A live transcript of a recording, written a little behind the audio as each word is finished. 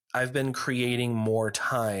I've been creating more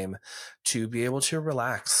time to be able to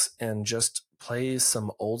relax and just play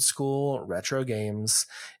some old school retro games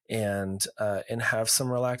and have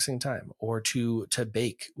some relaxing time, or to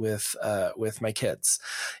bake with my kids.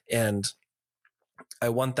 And I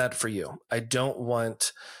want that for you. I don't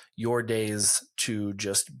want your days to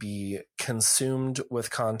just be consumed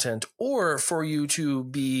with content, or for you to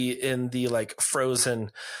be in the like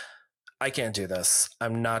frozen, I can't do this,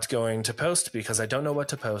 I'm not going to post because I don't know what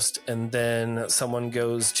to post. And then someone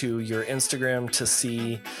goes to your Instagram to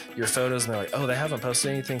see your photos and they're like, oh, they haven't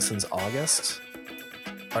posted anything since August.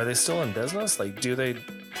 Are they still in business? Like,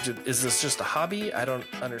 is this just a hobby? I don't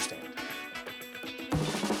understand.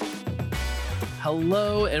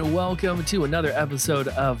 Hello and welcome to another episode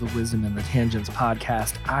of the Wisdom and the Tangents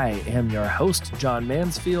podcast. I am your host, John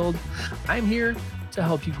Mansfield. I'm here to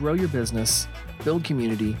help you grow your business, build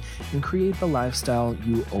community, and create the lifestyle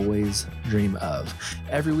you always dream of.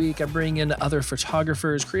 Every week, I bring in other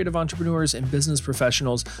photographers, creative entrepreneurs, and business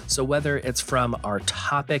professionals. So whether it's from our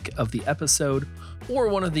topic of the episode or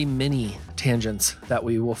one of the many tangents that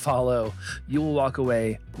we will follow, you will walk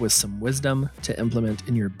away with some wisdom to implement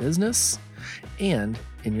in your business and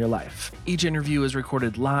in your life. Each interview is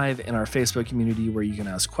recorded live in our Facebook community where you can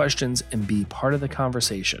ask questions and be part of the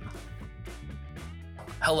conversation.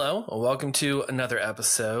 Hello, welcome to another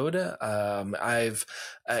episode. It's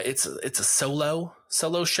a solo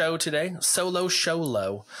show today. Solo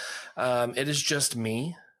show. It is just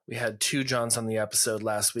me. We had two Johns on the episode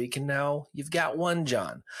last week, and now you've got one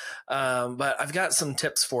John. But I've got some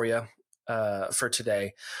tips for you for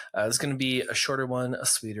today. It's going to be a shorter one, a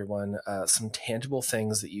sweeter one, some tangible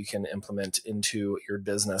things that you can implement into your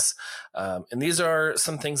business. And these are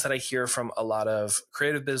some things that I hear from a lot of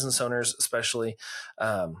creative business owners, especially,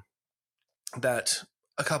 that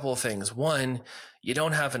a couple of things. One, you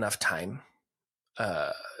don't have enough time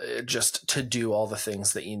just to do all the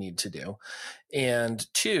things that you need to do. And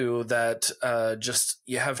two, that just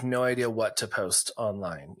you have no idea what to post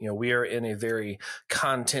online. You know, we are in a very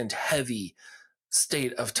content heavy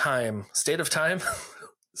state of time.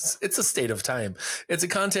 It's a state of time. It's a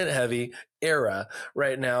content heavy era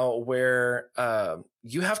right now where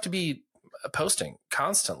you have to be posting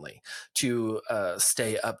constantly to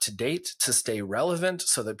stay up to date, to stay relevant,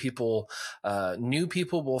 so that new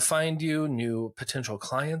people will find you, new potential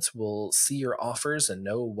clients will see your offers and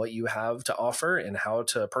know what you have to offer and how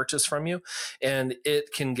to purchase from you. And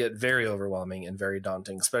it can get very overwhelming and very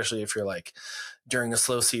daunting, especially if you're like during a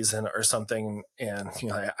slow season or something and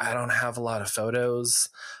you're like, I don't have a lot of photos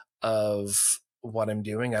of what I'm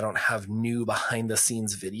doing. I don't have new behind the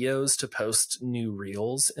scenes videos to post new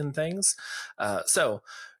reels and things. So I'm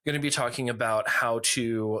going to be talking about how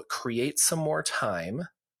to create some more time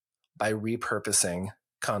by repurposing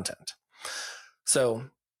content. So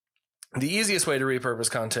the easiest way to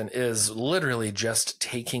repurpose content is literally just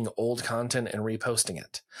taking old content and reposting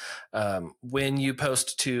it. When you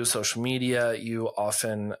post to social media, you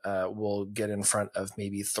often will get in front of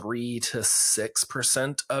maybe 3 to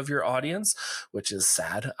 6% of your audience, which is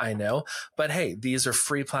sad, I know. But hey, these are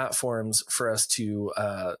free platforms for us to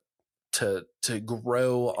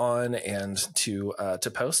grow on and to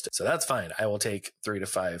post it. So that's fine. I will take 3 to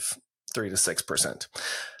 6%.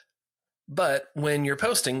 But when you're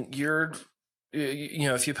posting,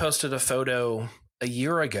 if you posted a photo a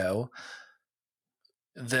year ago,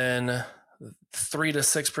 then 3 to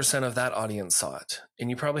 6% of that audience saw it. And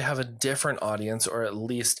you probably have a different audience, or at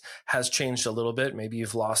least has changed a little bit. Maybe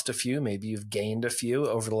you've lost a few, maybe you've gained a few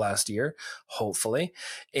over the last year, hopefully.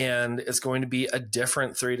 And it's going to be a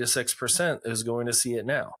different 3 to 6% is going to see it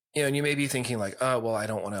now. And you may be thinking like, oh, well, I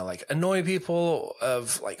don't want to like annoy people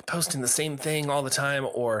of like posting the same thing all the time.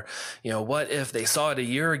 Or, what if they saw it a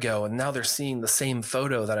year ago and now they're seeing the same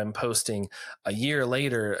photo that I'm posting a year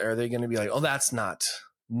later? Are they going to be like, oh, that's not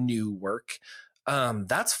new work?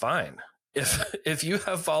 That's fine. If you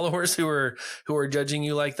have followers who are judging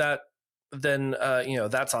you like that, then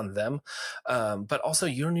that's on them. But also,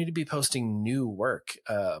 you don't need to be posting new work.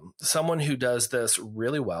 Someone who does this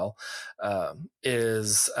really well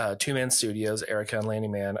is Two Man Studios, Erica and Lanny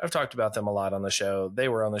Man. I've talked about them a lot on the show. They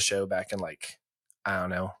were on the show back in like, I don't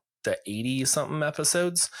know, the 80 something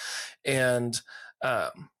episodes, and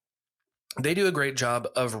they do a great job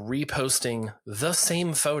of reposting the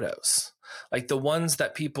same photos, like the ones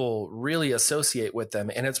that people really associate with them.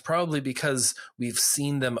 And it's probably because we've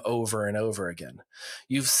seen them over and over again.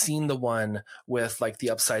 You've seen the one with like the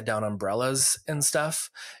upside down umbrellas and stuff.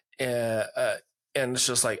 And it's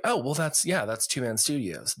just like, oh, well, that's Two Man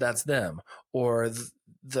Studios. That's them. Or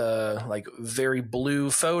the like very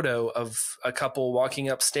blue photo of a couple walking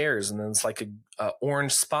upstairs, and then it's like a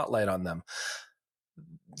orange spotlight on them.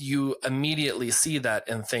 You immediately see that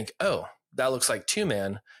and think, oh, that looks like Two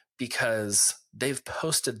Man, because they've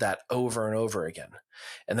posted that over and over again.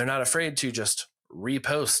 And they're not afraid to just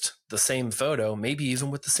repost the same photo, maybe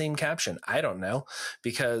even with the same caption. I don't know,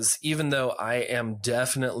 because even though I am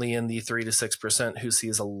definitely in the 3 to 6% who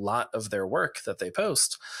sees a lot of their work that they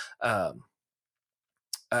post,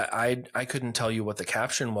 I couldn't tell you what the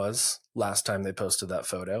caption was last time they posted that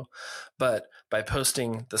photo, but by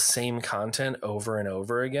posting the same content over and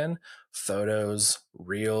over again, photos,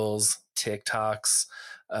 reels, TikToks,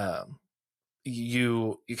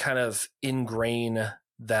 you kind of ingrain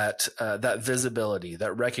that that visibility,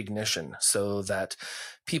 that recognition, so that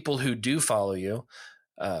people who do follow you,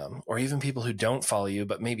 or even people who don't follow you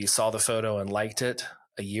but maybe saw the photo and liked it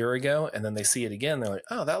a year ago, and then they see it again, they're like,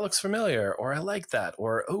 oh, that looks familiar, or I like that,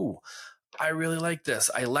 or oh, I really like this,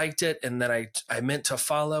 I liked it, and then I meant to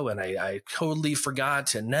follow and I totally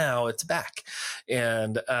forgot, and now it's back.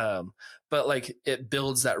 And but like, it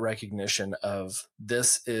builds that recognition of,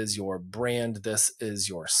 this is your brand, this is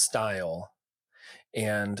your style.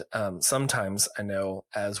 And sometimes I know,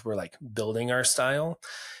 as we're like building our style,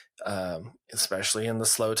 especially in the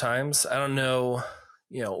slow times, I don't know,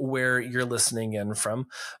 where you're listening in from,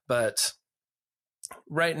 but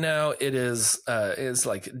right now it is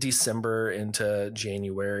like December into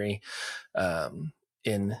January,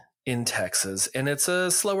 in Texas, and it's a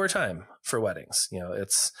slower time for weddings.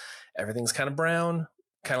 Everything's kind of brown,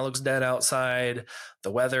 kind of looks dead outside.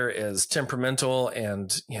 The weather is temperamental,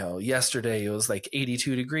 and yesterday it was like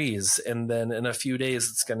 82 degrees, and then in a few days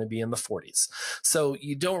it's going to be in the 40s. So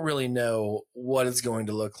you don't really know what it's going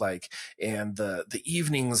to look like, and the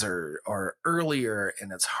evenings are earlier,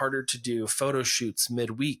 and it's harder to do photo shoots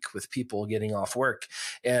midweek with people getting off work,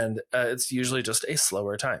 and it's usually just a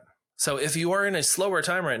slower time. So if you are in a slower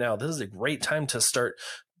time right now, this is a great time to start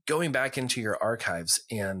going back into your archives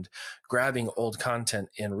and grabbing old content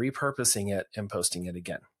and repurposing it and posting it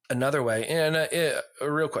again. Another way, and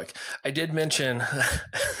real quick, I did mention,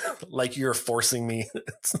 like, you're forcing me,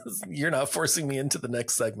 you're not forcing me into the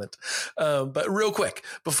next segment, but real quick,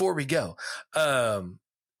 before we go,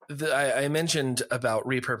 I mentioned about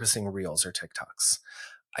repurposing Reels or TikToks.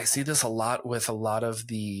 I see this a lot with a lot of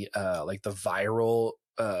the like the viral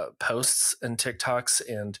posts and TikToks,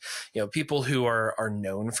 and people who are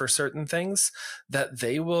known for certain things, that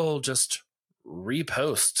they will just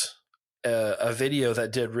repost a video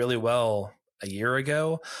that did really well a year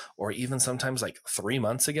ago, or even sometimes like 3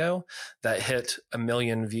 months ago, that hit 1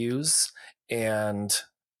 million views, and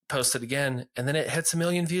post it again, and then it hits 1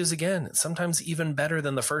 million views again, sometimes even better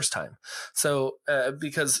than the first time. So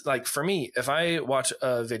because, like, for me, if I watch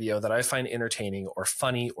a video that I find entertaining or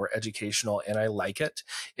funny or educational and I like it,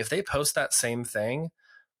 if they post that same thing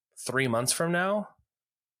 3 months from now,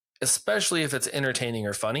 especially if it's entertaining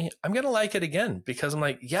or funny, I'm going to like it again, because I'm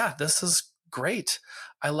like, yeah, this is great,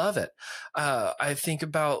 I love it. I think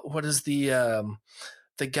about, what is the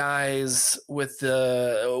guys with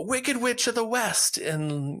the Wicked Witch of the West,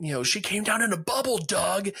 and she came down in a bubble,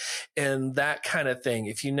 dog, and that kind of thing.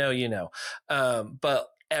 If you know, you know. But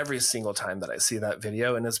every single time that I see that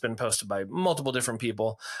video, and it's been posted by multiple different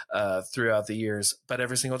people throughout the years, but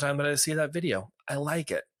every single time that I see that video, I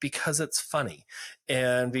like it because it's funny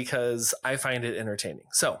and because I find it entertaining.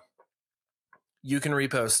 So you can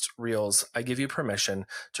repost Reels. I give you permission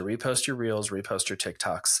to repost your Reels, repost your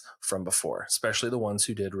TikToks from before, especially the ones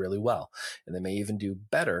who did really well. And they may even do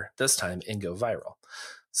better this time and go viral.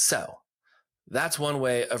 So that's one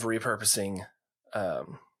way of repurposing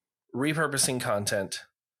content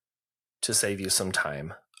to save you some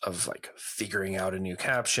time of like figuring out a new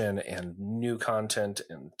caption and new content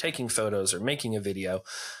and taking photos or making a video.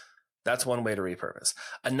 That's one way to repurpose.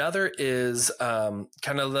 Another is kind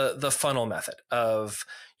of the funnel method of,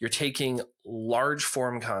 you're taking large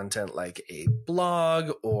form content like a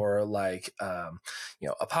blog, or like a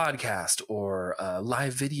podcast, or a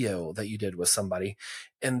live video that you did with somebody,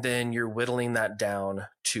 and then you're whittling that down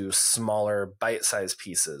to smaller bite-sized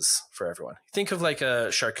pieces for everyone. Think of like a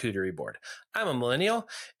charcuterie board. I'm a millennial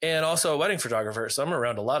and also a wedding photographer, so I'm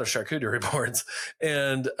around a lot of charcuterie boards,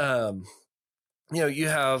 and you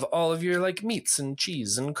have all of your like meats and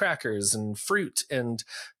cheese and crackers and fruit and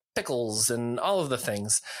pickles and all of the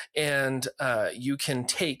things. And you can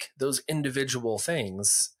take those individual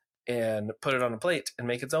things and put it on a plate and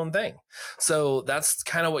make its own thing. So that's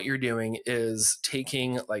kind of what you're doing, is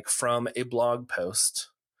taking, like, from a blog post,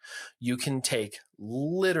 you can take,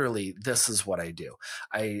 literally, this is what I do.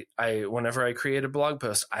 I whenever I create a blog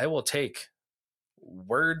post, I will take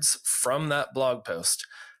words from that blog post,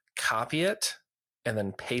 copy it, and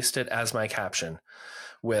then paste it as my caption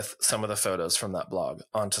with some of the photos from that blog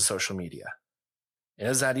onto social media. It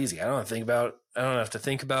is that easy. I don't have to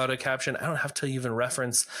think about a caption. I don't have to even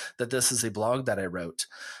reference that this is a blog that I wrote.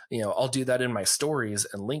 I'll do that in my stories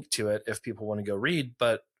and link to it if people want to go read.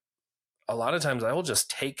 But a lot of times I will just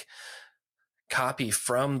take copy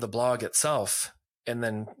from the blog itself and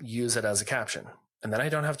then use it as a caption. And then I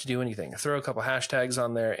don't have to do anything. I throw a couple hashtags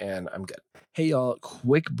on there and I'm good. Hey, y'all,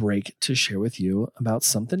 quick break to share with you about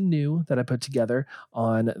something new that I put together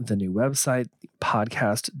on the new website,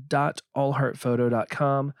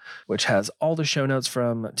 podcast.allheartphoto.com, which has all the show notes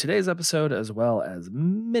from today's episode as well as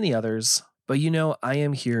many others. But I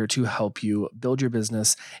am here to help you build your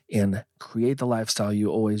business and create the lifestyle you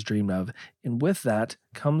always dreamed of. And with that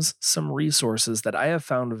comes some resources that I have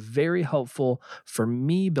found very helpful for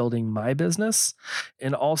me building my business,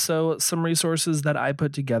 and also some resources that I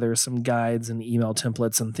put together, some guides and email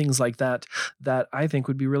templates and things like that I think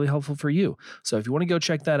would be really helpful for you. So if you want to go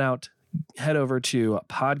check that out, head over to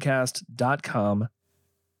podcast.com.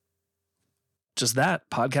 Just that,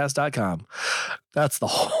 podcast.com. That's the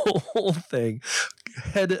whole thing.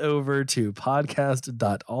 Head over to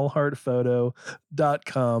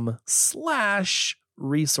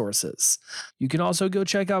podcast.allheartphoto.com/resources. You can also go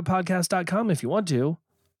check out podcast.com if you want to.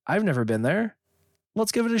 I've never been there.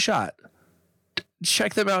 Let's give it a shot.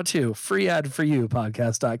 Check them out too. Free ad for you,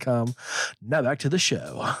 podcast.com. Now back to the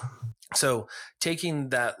show. So taking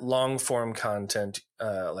that long form content,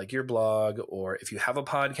 like your blog, or if you have a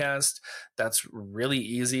podcast, that's really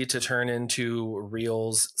easy to turn into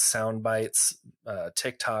reels, sound bites,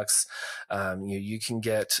 TikToks. You can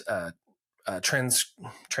get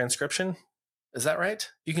transcription. Is that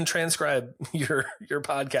right? You can transcribe your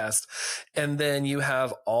podcast, and then you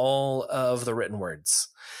have all of the written words.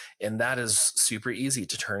 And that is super easy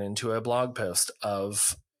to turn into a blog post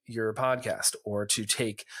of your podcast, or to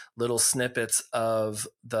take little snippets of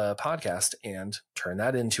the podcast and turn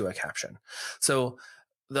that into a caption. So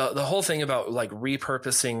the whole thing about like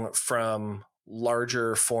repurposing from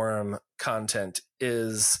larger form content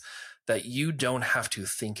is that you don't have to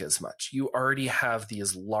think as much. You already have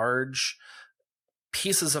these large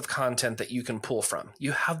pieces of content that you can pull from.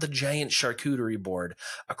 You have the giant charcuterie board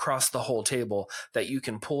across the whole table that you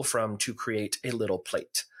can pull from to create a little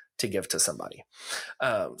plate to give to somebody.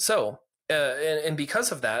 And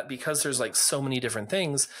because of that, because there's like so many different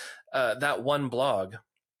things, that one blog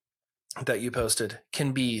that you posted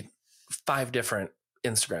can be 5 different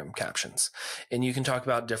Instagram captions, and you can talk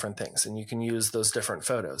about different things, and you can use those different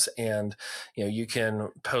photos, and you can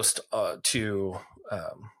post to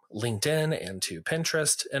LinkedIn and to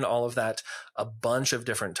Pinterest and all of that a bunch of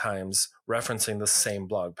different times, referencing the same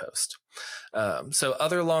blog post. So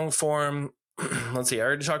other long form, let's see, I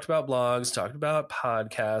already talked about blogs, talked about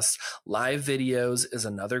podcasts. Live videos is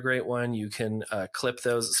another great one. You can clip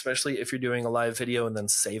those, especially if you're doing a live video and then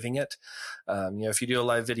saving it. If you do a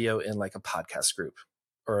live video in like a podcast group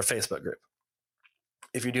or a Facebook group,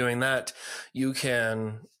 if you're doing that, you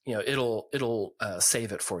can, it'll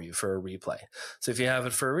save it for you for a replay. So if you have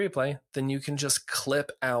it for a replay, then you can just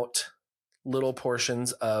clip out little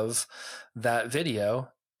portions of that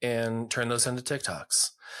video and turn those into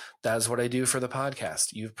TikToks. That's what I do for the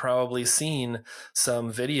podcast. You've probably seen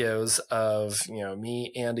some videos of,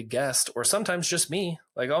 me and a guest, or sometimes just me.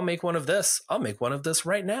 Like, I'll make one of this. I'll make one of this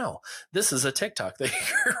right now. This is a TikTok that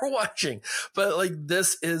you're watching, but like,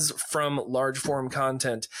 this is from large form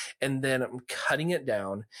content. And then I'm cutting it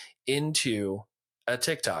down into a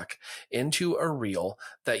TikTok, into a reel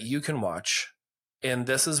that you can watch. And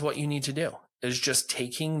this is what you need to do, is just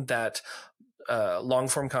taking that long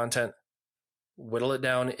form content, whittle it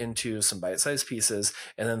down into some bite-sized pieces,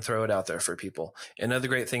 and then throw it out there for people. Another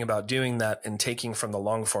great thing about doing that and taking from the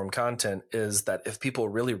long form content is that if people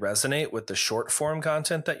really resonate with the short form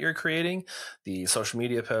content that you're creating, the social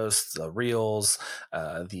media posts, the reels,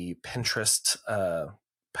 the Pinterest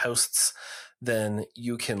posts, then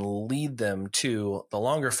you can lead them to the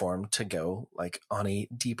longer form to go like on a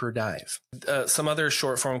deeper dive. Some other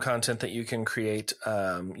short form content that you can create,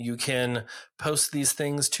 you can post these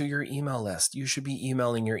things to your email list. You should be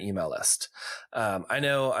emailing your email list. I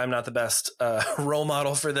know I'm not the best role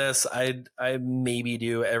model for this. I maybe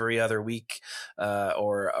do every other week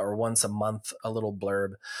or once a month a little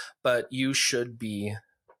blurb, but you should be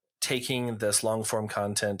taking this long form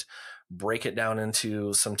content, break it down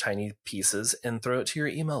into some tiny pieces, and throw it to your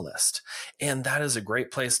email list. And that is a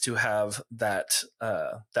great place to have that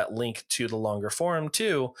link to the longer form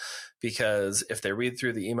too, because if they read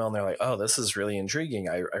through the email and they're like, oh, this is really intriguing,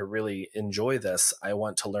 I really enjoy this, I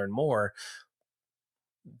want to learn more,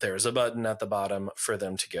 there's a button at the bottom for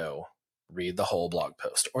them to go read the whole blog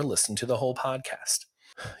post or listen to the whole podcast.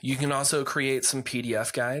 You can also create some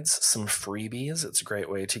PDF guides, some freebies. It's a great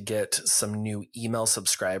way to get some new email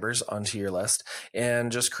subscribers onto your list,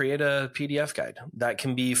 and just create a PDF guide. That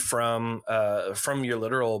can be from your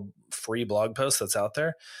literal free blog post that's out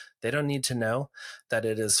there. They don't need to know that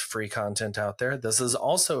it is free content out there. This is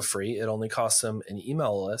also free. It only costs them an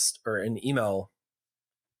email list or an email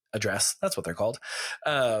address. That's what they're called.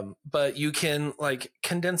 But you can like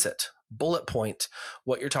condense it, bullet point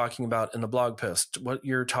what you're talking about in the blog post, what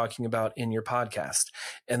you're talking about in your podcast,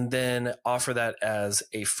 and then offer that as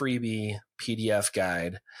a freebie PDF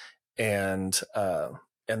guide. And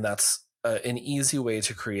that's an easy way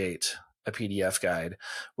to create a PDF guide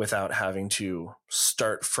without having to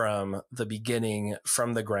start from the beginning,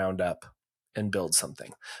 from the ground up, and build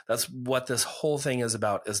something. That's what this whole thing is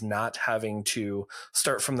about, is not having to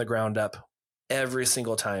start from the ground up every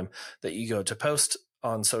single time that you go to post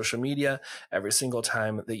on social media, every single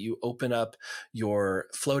time that you open up your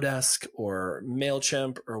Flowdesk or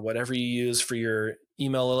MailChimp or whatever you use for your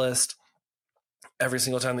email list. Every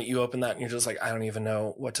single time that you open that and you're just like, I don't even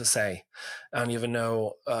know what to say. I don't even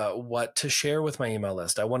know what to share with my email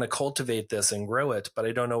list. I want to cultivate this and grow it, but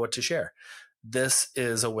I don't know what to share. This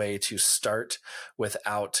is a way to start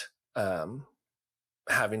without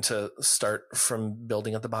having to start from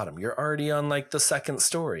building at the bottom. You're already on like the second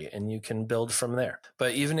story and you can build from there.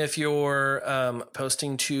 But even if you're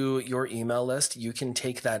posting to your email list, you can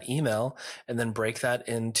take that email and then break that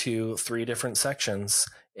into 3 different sections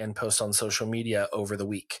and post on social media over the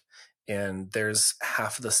week. And there's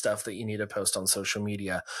half of the stuff that you need to post on social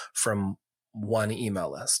media from one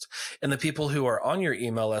email list. And the people who are on your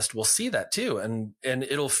email list will see that too. And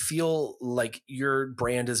it'll feel like your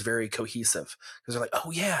brand is very cohesive because they're like,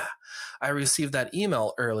 oh yeah, I received that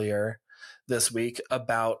email earlier this week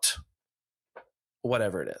about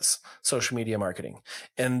whatever it is, social media marketing.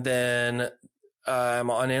 And then I'm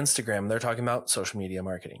on Instagram, they're talking about social media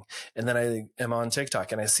marketing. And then I am on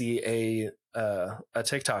TikTok and I see a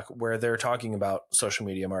TikTok where they're talking about social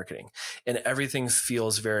media marketing, and everything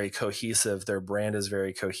feels very cohesive. Their brand is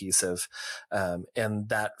very cohesive. And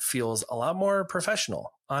that feels a lot more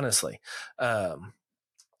professional, honestly.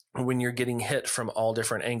 When you're getting hit from all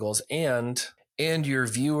different angles, and your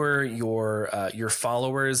viewer, your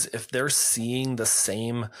followers, if they're seeing the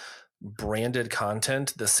same branded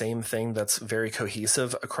content, the same thing that's very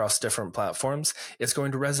cohesive across different platforms, it's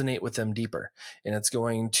going to resonate with them deeper, and it's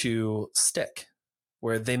going to stick.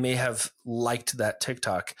 Where they may have liked that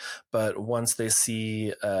TikTok, but once they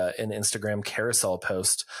see an Instagram carousel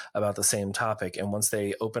post about the same topic, and once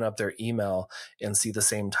they open up their email and see the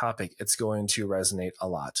same topic, it's going to resonate a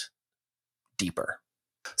lot deeper.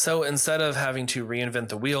 So instead of having to reinvent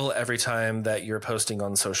the wheel every time that you're posting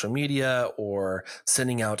on social media or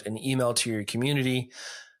sending out an email to your community,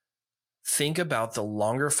 think about the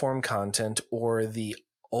longer form content or the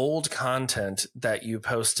old content that you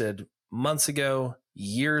posted months ago,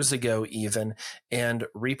 years ago even, and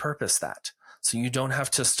repurpose that. So you don't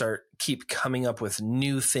have to keep coming up with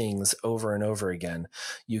new things over and over again.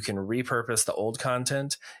 You can repurpose the old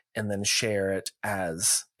content and then share it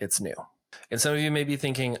as it's new. And some of you may be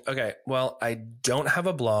thinking, okay, well, I don't have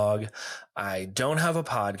a blog, I don't have a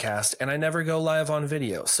podcast, and I never go live on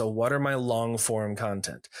video. So what are my long form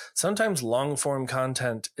content? Sometimes long form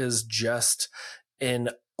content is just an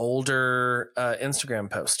older Instagram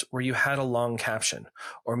post where you had a long caption,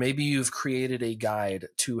 or maybe you've created a guide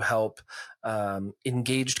to help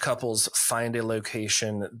engaged couples find a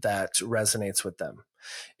location that resonates with them.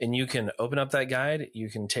 And you can open up that guide. You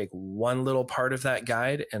can take one little part of that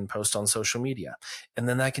guide and post on social media. And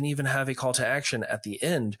then that can even have a call to action at the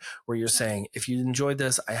end where you're saying, if you enjoyed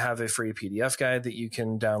this, I have a free PDF guide that you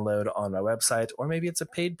can download on my website, or maybe it's a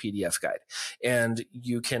paid PDF guide. And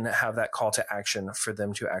you can have that call to action for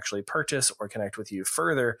them to actually purchase or connect with you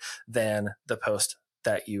further than the post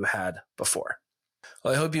that you had before.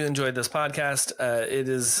 Well, I hope you enjoyed this podcast. It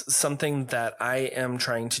is something that I am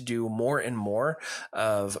trying to do more and more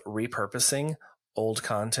of, repurposing old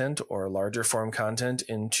content or larger form content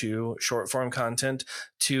into short form content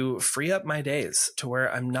to free up my days to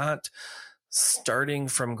where I'm not starting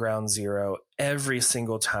from ground zero every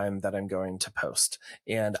single time that I'm going to post.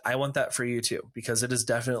 And I want that for you too, because it is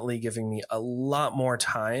definitely giving me a lot more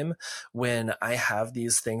time when I have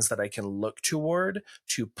these things that I can look toward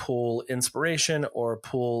to pull inspiration or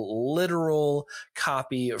pull literal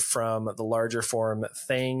copy from the larger form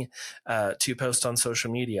thing to post on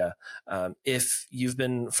social media. If you've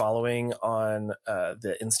been following on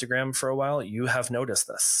the Instagram for a while, you have noticed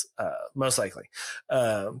this, most likely,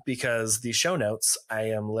 because the show notes, I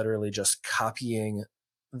am literally just copying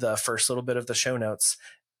the first little bit of the show notes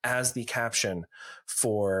as the caption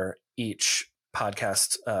for each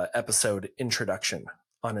podcast episode introduction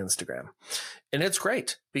on Instagram. And it's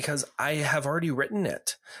great because I have already written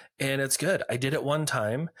it and it's good. I did it one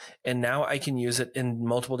time and now I can use it in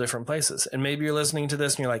multiple different places. And maybe you're listening to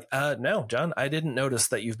this and you're like, no, John, I didn't notice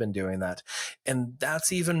that you've been doing that. And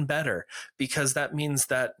that's even better because that means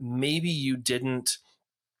that maybe you didn't,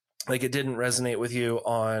 like it didn't resonate with you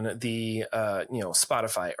on the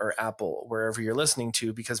Spotify or Apple, wherever you're listening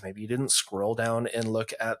to, because maybe you didn't scroll down and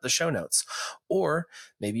look at the show notes, or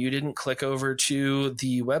maybe you didn't click over to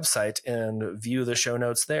the website and view the show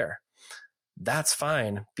notes there. That's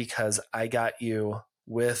fine because I got you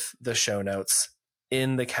with the show notes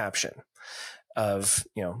in the caption of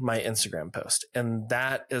my Instagram post. And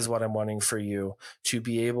that is what I'm wanting for you, to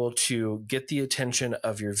be able to get the attention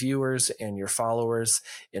of your viewers and your followers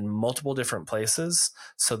in multiple different places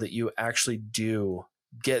so that you actually do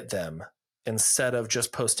get them, instead of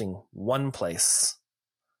just posting one place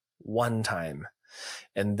one time.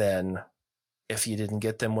 And then if you didn't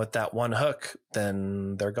get them with that one hook,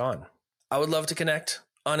 then they're gone. I would love to connect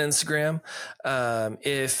on Instagram.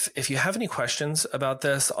 If you have any questions about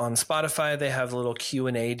this on Spotify, they have a little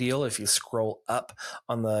Q&A deal. If you scroll up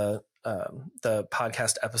on the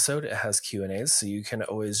podcast episode, it has Q&As, so you can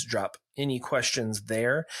always drop any questions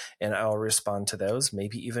there and I'll respond to those,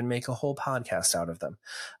 maybe even make a whole podcast out of them.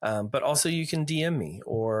 But also you can DM me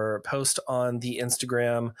or post on the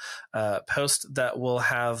Instagram post that will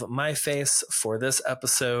have my face for this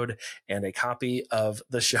episode and a copy of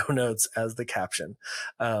the show notes as the caption.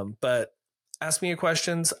 But ask me your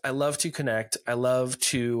questions. I love to connect. I love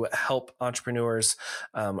to help entrepreneurs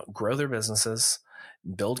grow their businesses,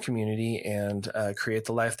 build community, and create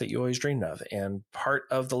the life that you always dreamed of. And part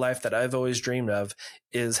of the life that I've always dreamed of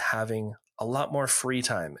is having a lot more free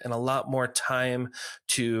time and a lot more time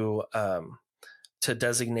to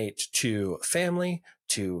designate to family,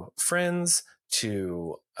 to friends,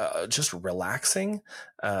 to just relaxing.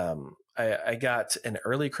 I got an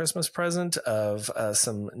early Christmas present of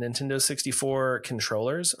some Nintendo 64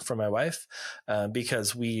 controllers for my wife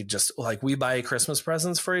because we buy Christmas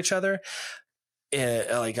presents for each other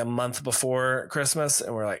like a month before Christmas,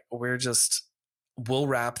 and we'll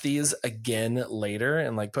wrap these again later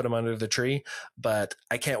and like put them under the tree, but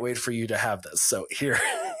I can't wait for you to have this. So here,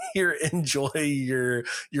 enjoy your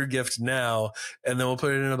gift now, and then we'll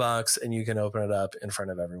put it in a box and you can open it up in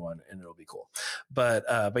front of everyone and it'll be cool. But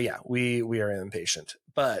yeah, we are impatient,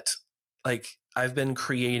 but like I've been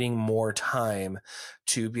creating more time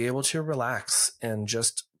to be able to relax and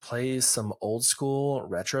just play some old school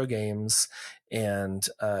retro games and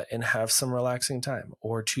have some relaxing time,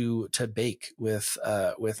 or to bake with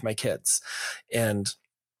my kids. And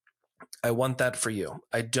I want that for you.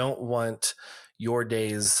 I don't want your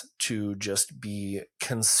days to just be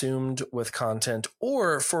consumed with content,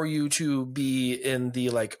 or for you to be in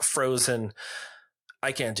the like frozen,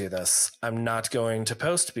 I can't do this, I'm not going to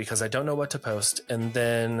post because I don't know what to post. And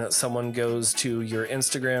then someone goes to your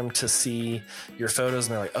Instagram to see your photos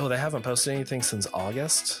and they're like, oh, they haven't posted anything since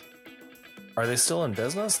August. Are they still in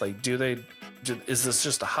business? Like, is this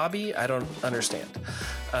just a hobby? I don't understand.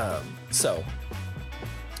 So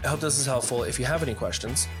I hope this is helpful. If you have any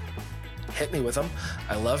questions, hit me with them.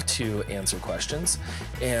 I love to answer questions.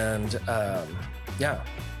 And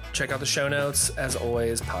check out the show notes, as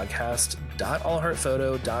always,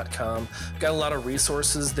 podcast.allheartphoto.com. Got a lot of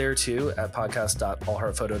resources there too at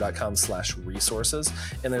podcast.allheartphoto.com/resources.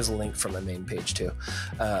 And there's a link from the main page too.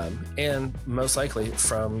 And most likely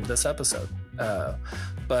from this episode.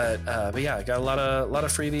 But yeah, I got a lot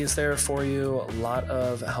of freebies there for you, a lot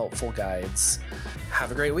of helpful guides.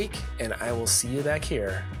 Have a great week, and I will see you back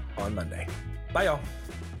here on Monday. Bye, y'all.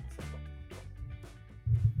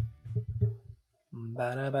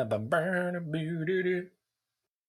 Ba-da-ba-ba-ba-da-boo-doo-doo.